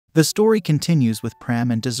The story continues with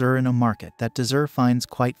Pram and Desir in a market that Desir finds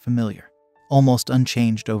quite familiar, almost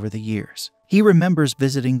unchanged over the years. He remembers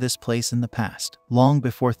visiting this place in the past, long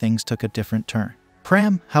before things took a different turn.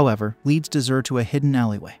 Pram, however, leads Desir to a hidden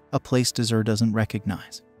alleyway, a place Desir doesn't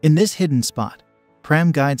recognize. In this hidden spot,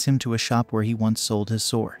 Pram guides him to a shop where he once sold his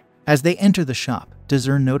sword. As they enter the shop,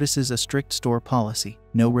 Desir notices a strict store policy: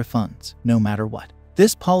 no refunds, no matter what.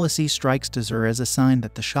 This policy strikes Desir as a sign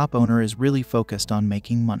that the shop owner is really focused on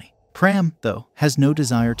making money. Pram, though, has no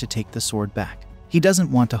desire to take the sword back. He doesn't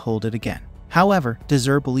want to hold it again. However,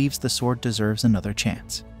 Desir believes the sword deserves another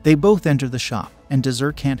chance. They both enter the shop, and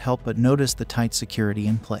Desir can't help but notice the tight security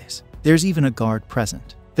in place. There's even a guard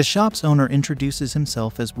present. The shop's owner introduces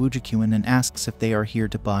himself as Wujikuin and asks if they are here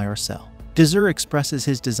to buy or sell. Desir expresses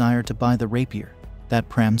his desire to buy the rapier that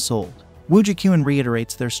Pram sold. Wujikuin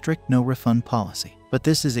reiterates their strict no-refund policy, but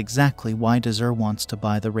this is exactly why Desir wants to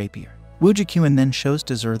buy the rapier. Wujikuin then shows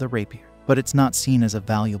Desir the rapier, but it's not seen as a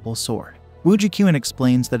valuable sword. Wujikuin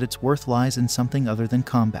explains that its worth lies in something other than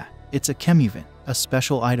combat. It's a kemuvin, a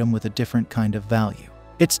special item with a different kind of value.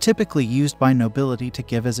 It's typically used by nobility to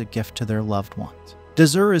give as a gift to their loved ones.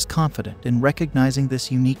 Desir is confident in recognizing this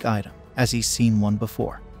unique item, as he's seen one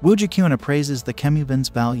before. Wujikuin appraises the kemuvin's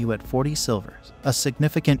value at 40 silvers, a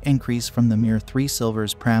significant increase from the mere 3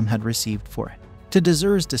 silvers Pram had received for it. To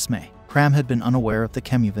Desir's dismay, Pram had been unaware of the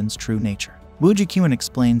kemuvin's true nature. Wujikuin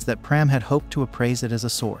explains that Pram had hoped to appraise it as a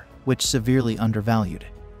sword, which severely undervalued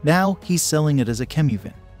it. Now he's selling it as a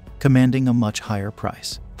kemuvin, commanding a much higher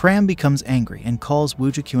price. Pram becomes angry and calls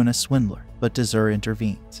Wujikuin a swindler, but Desir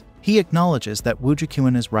intervenes. He acknowledges that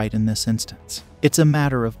Wujikuin is right in this instance. It's a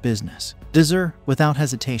matter of business. Desir, without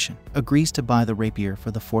hesitation, agrees to buy the rapier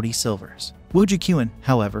for the 40 silvers. Wujikuin,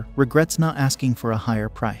 however, regrets not asking for a higher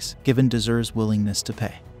price, given Desir's willingness to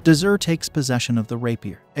pay. Desir takes possession of the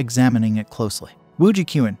rapier, examining it closely.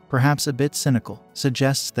 Wujikuin, perhaps a bit cynical,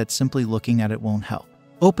 suggests that simply looking at it won't help.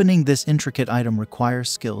 Opening this intricate item requires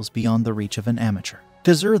skills beyond the reach of an amateur.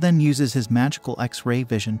 Desir then uses his magical X-ray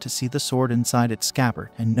vision to see the sword inside its scabbard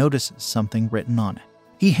and notices something written on it.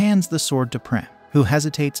 He hands the sword to Pram, who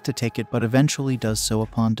hesitates to take it but eventually does so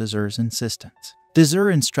upon Desir's insistence. Desir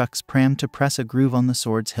instructs Pram to press a groove on the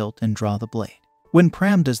sword's hilt and draw the blade. When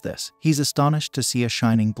Pram does this, he's astonished to see a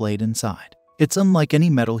shining blade inside. It's unlike any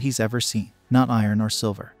metal he's ever seen, not iron or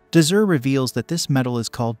silver. Desir reveals that this metal is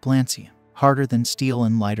called blancium, harder than steel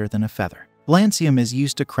and lighter than a feather. Blancium is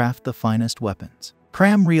used to craft the finest weapons.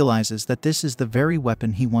 Pram realizes that this is the very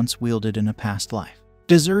weapon he once wielded in a past life.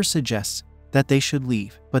 Desir suggests that they should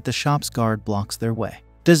leave, but the shop's guard blocks their way.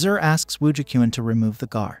 Desir asks Wujikuin to remove the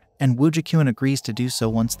guard, and Wujikuin agrees to do so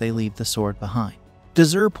once they leave the sword behind.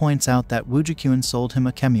 Desir points out that Wujikuin sold him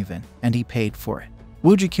a kemuvin, and he paid for it.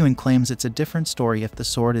 Wujikuin claims it's a different story if the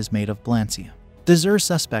sword is made of blancium. Desir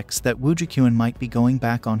suspects that Wujikuin might be going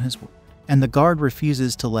back on his word, and the guard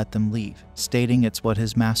refuses to let them leave, stating it's what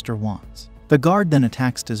his master wants. The guard then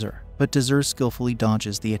attacks Desir, but Desir skillfully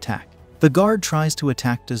dodges the attack. The guard tries to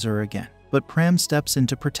attack Desir again, but Pram steps in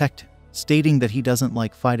to protect him, stating that he doesn't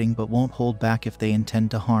like fighting but won't hold back if they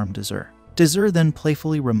intend to harm Desir. Desir then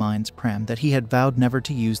playfully reminds Pram that he had vowed never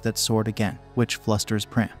to use that sword again, which flusters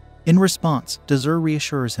Pram. In response, Desir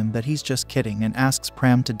reassures him that he's just kidding and asks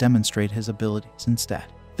Pram to demonstrate his abilities instead.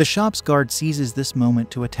 The shop's guard seizes this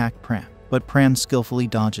moment to attack Pram, but Pram skillfully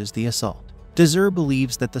dodges the assault. Desir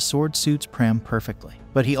believes that the sword suits Pram perfectly,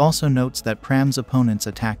 but he also notes that Pram's opponent's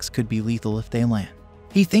attacks could be lethal if they land.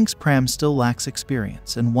 He thinks Pram still lacks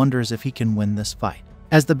experience and wonders if he can win this fight.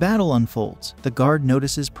 As the battle unfolds, the guard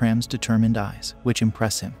notices Pram's determined eyes, which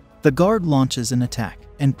impress him. The guard launches an attack,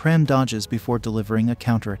 and Pram dodges before delivering a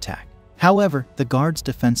counterattack. However, the guard's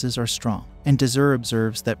defenses are strong, and Desir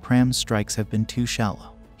observes that Pram's strikes have been too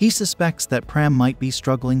shallow. He suspects that Pram might be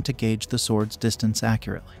struggling to gauge the sword's distance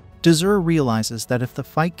accurately. Desir realizes that if the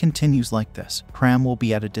fight continues like this, Pram will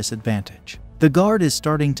be at a disadvantage. The guard is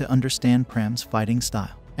starting to understand Pram's fighting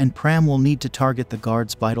style, and Pram will need to target the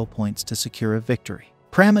guard's vital points to secure a victory.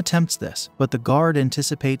 Pram attempts this, but the guard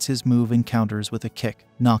anticipates his move and counters with a kick,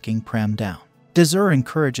 knocking Pram down. Desir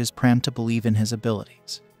encourages Pram to believe in his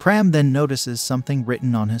abilities. Pram then notices something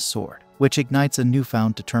written on his sword, which ignites a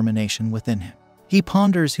newfound determination within him. He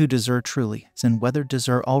ponders who Desir truly is and whether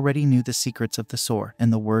Desir already knew the secrets of the sword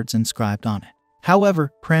and the words inscribed on it.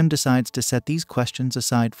 However, Pram decides to set these questions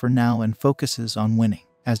aside for now and focuses on winning,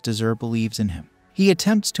 as Desir believes in him. He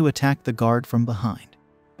attempts to attack the guard from behind,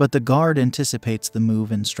 but the guard anticipates the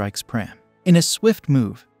move and strikes Pram. In a swift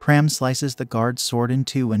move, Pram slices the guard's sword in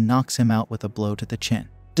two and knocks him out with a blow to the chin.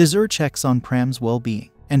 Desir checks on Pram's well-being,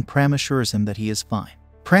 and Pram assures him that he is fine.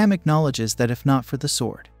 Pram acknowledges that if not for the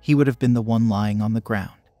sword, he would have been the one lying on the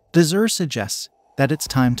ground. Desir suggests that it's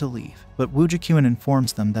time to leave, but Woojikyun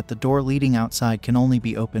informs them that the door leading outside can only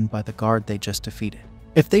be opened by the guard they just defeated.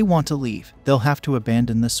 If they want to leave, they'll have to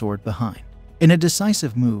abandon the sword behind. In a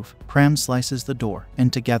decisive move, Pram slices the door,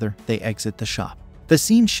 and together they exit the shop. The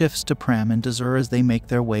scene shifts to Pram and Desir as they make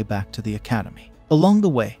their way back to the academy. Along the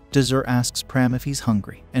way, Desir asks Pram if he's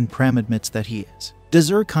hungry, and Pram admits that he is.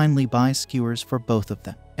 Desir kindly buys skewers for both of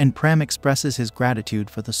them, and Pram expresses his gratitude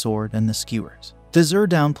for the sword and the skewers. Desir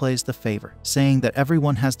downplays the favor, saying that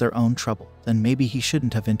everyone has their own trouble, and maybe he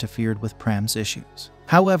shouldn't have interfered with Pram's issues.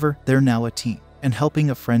 However, they're now a team, and helping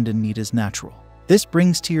a friend in need is natural. This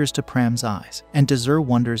brings tears to Pram's eyes, and Desir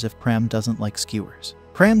wonders if Pram doesn't like skewers.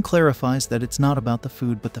 Pram clarifies that it's not about the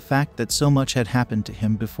food but the fact that so much had happened to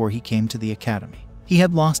him before he came to the academy. He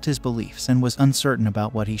had lost his beliefs and was uncertain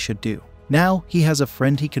about what he should do. Now, he has a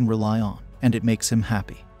friend he can rely on, and it makes him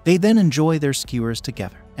happy. They then enjoy their skewers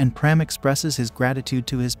together, and Pram expresses his gratitude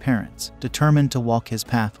to his parents, determined to walk his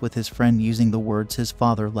path with his friend using the words his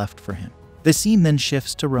father left for him. The scene then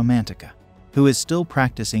shifts to Romantica, who is still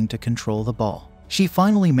practicing to control the ball. She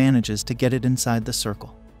finally manages to get it inside the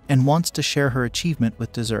circle, and wants to share her achievement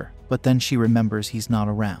with Desir, but then she remembers he's not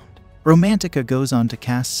around. Romantica goes on to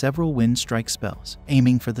cast several wind strike spells,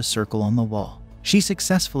 aiming for the circle on the wall. She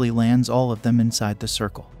successfully lands all of them inside the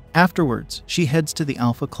circle. Afterwards, she heads to the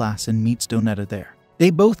Alpha class and meets Donetta there. They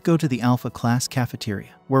both go to the Alpha class cafeteria,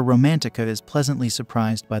 where Romantica is pleasantly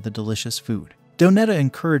surprised by the delicious food. Donetta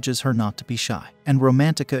encourages her not to be shy, and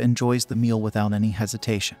Romantica enjoys the meal without any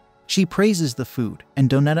hesitation. She praises the food, and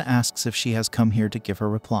Donetta asks if she has come here to give her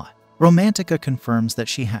reply. Romantica confirms that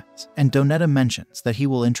she has, and Donetta mentions that he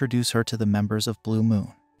will introduce her to the members of Blue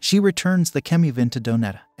Moon. She returns the Chemivin to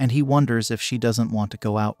Donetta, and he wonders if she doesn't want to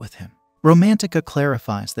go out with him. Romantica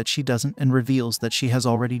clarifies that she doesn't and reveals that she has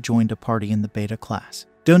already joined a party in the Beta class.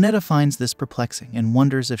 Donetta finds this perplexing and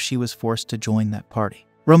wonders if she was forced to join that party.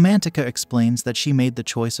 Romantica explains that she made the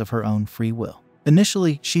choice of her own free will.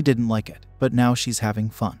 Initially, she didn't like it, but now she's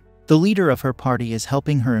having fun. The leader of her party is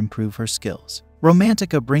helping her improve her skills.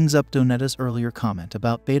 Romantica brings up Donetta's earlier comment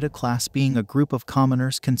about Beta class being a group of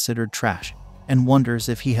commoners considered trash, and wonders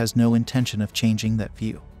if he has no intention of changing that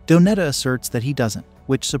view. Donetta asserts that he doesn't,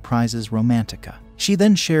 which surprises Romantica. She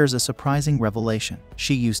then shares a surprising revelation: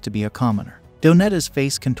 she used to be a commoner. Donetta's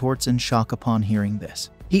face contorts in shock upon hearing this.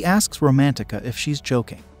 He asks Romantica if she's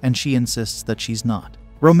joking, and she insists that she's not.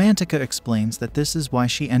 Romantica explains that this is why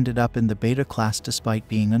she ended up in the Beta class despite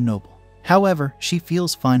being a noble. However, she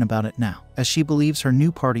feels fine about it now, as she believes her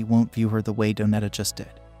new party won't view her the way Donetta just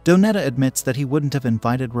did. Donetta admits that he wouldn't have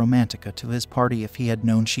invited Romantica to his party if he had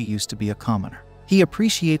known she used to be a commoner. He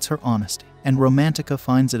appreciates her honesty, and Romantica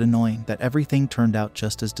finds it annoying that everything turned out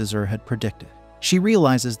just as Desir had predicted. She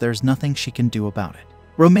realizes there's nothing she can do about it.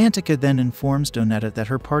 Romantica then informs Donetta that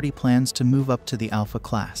her party plans to move up to the Alpha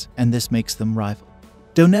class, and this makes them rival.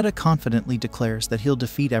 Donetta confidently declares that he'll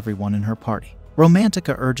defeat everyone in her party.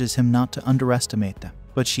 Romantica urges him not to underestimate them,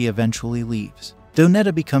 but she eventually leaves.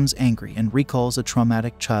 Donetta becomes angry and recalls a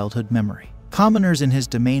traumatic childhood memory. Commoners in his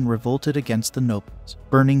domain revolted against the nobles,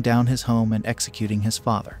 burning down his home and executing his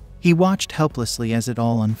father. He watched helplessly as it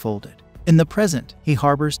all unfolded. In the present, he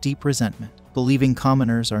harbors deep resentment, believing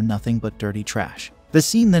commoners are nothing but dirty trash. The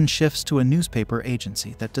scene then shifts to a newspaper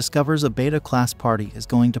agency that discovers a Beta class party is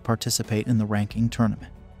going to participate in the ranking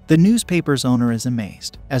tournament. The newspaper's owner is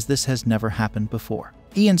amazed, as this has never happened before.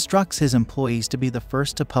 He instructs his employees to be the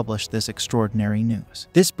first to publish this extraordinary news.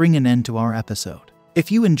 This brings an end to our episode. If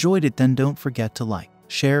you enjoyed it, then don't forget to like,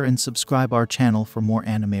 share, and subscribe our channel for more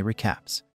anime recaps.